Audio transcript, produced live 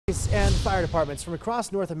Police and fire departments from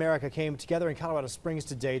across North America came together in Colorado Springs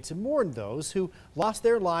today to mourn those who lost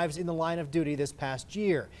their lives in the line of duty this past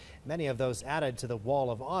year. Many of those added to the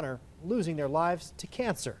Wall of Honor, losing their lives to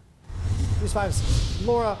cancer. News 5's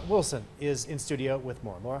Laura Wilson is in studio with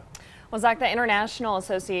more. Laura? Well, Zach, the International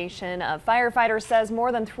Association of Firefighters says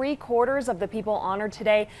more than 3/4 of the people honored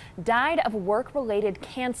today died of work-related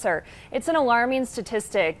cancer. It's an alarming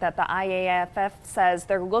statistic that the IAFF says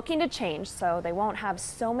they're looking to change so they won't have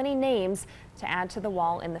so many names to add to the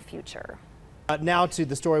wall in the future. Now to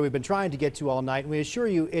the story we've been trying to get to all night. We assure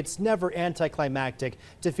you it's never anticlimactic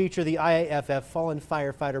to feature the IAFF Fallen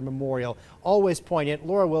Firefighter Memorial. Always poignant.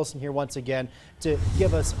 Laura Wilson here once again to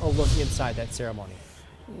give us a look inside that ceremony.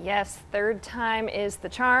 Yes, third time is the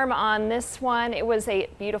charm on this one. It was a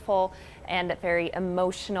beautiful and very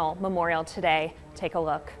emotional memorial today. Take a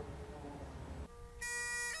look.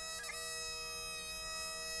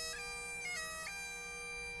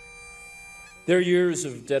 Their years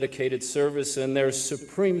of dedicated service and their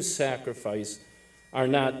supreme sacrifice are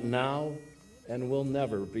not now and will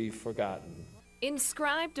never be forgotten.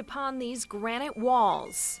 Inscribed upon these granite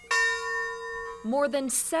walls, more than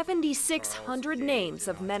 7,600 names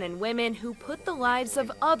of men and women who put the lives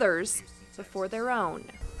of others before their own.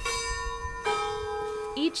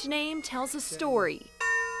 Each name tells a story,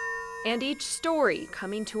 and each story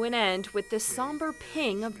coming to an end with the somber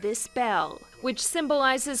ping of this bell, which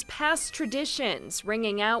symbolizes past traditions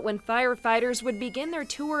ringing out when firefighters would begin their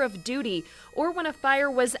tour of duty or when a fire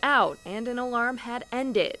was out and an alarm had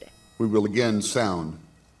ended. We will again sound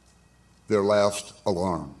their last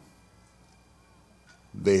alarm.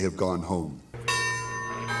 They have gone home.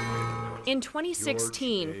 In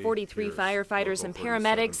 2016, 43 firefighters and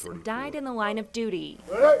paramedics died in the line of duty.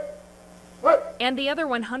 And the other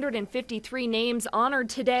 153 names honored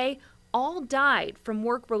today all died from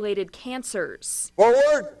work-related cancers.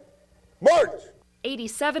 Forward! March!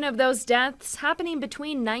 87 of those deaths happening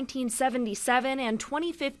between 1977 and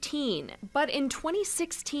 2015. But in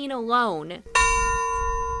 2016 alone,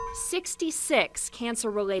 66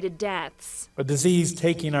 cancer-related deaths. A disease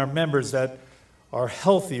taking our members that are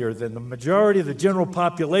healthier than the majority of the general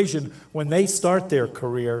population when they start their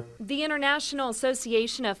career. The International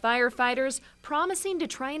Association of Firefighters promising to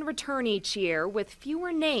try and return each year with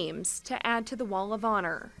fewer names to add to the Wall of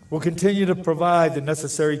Honor. We'll continue to provide the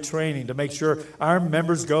necessary training to make sure our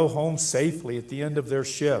members go home safely at the end of their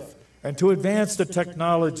shift, and to advance the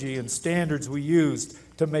technology and standards we use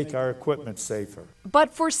to make our equipment safer.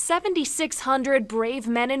 But for 7,600 brave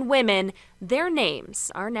men and women, their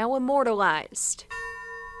names are now immortalized.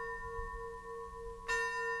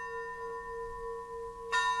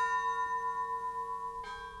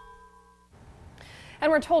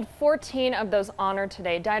 And we're told 14 of those honored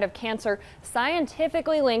today died of cancer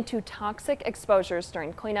scientifically linked to toxic exposures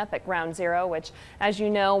during cleanup at Ground Zero, which, as you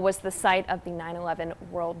know, was the site of the 9/11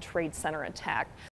 World Trade Center attack.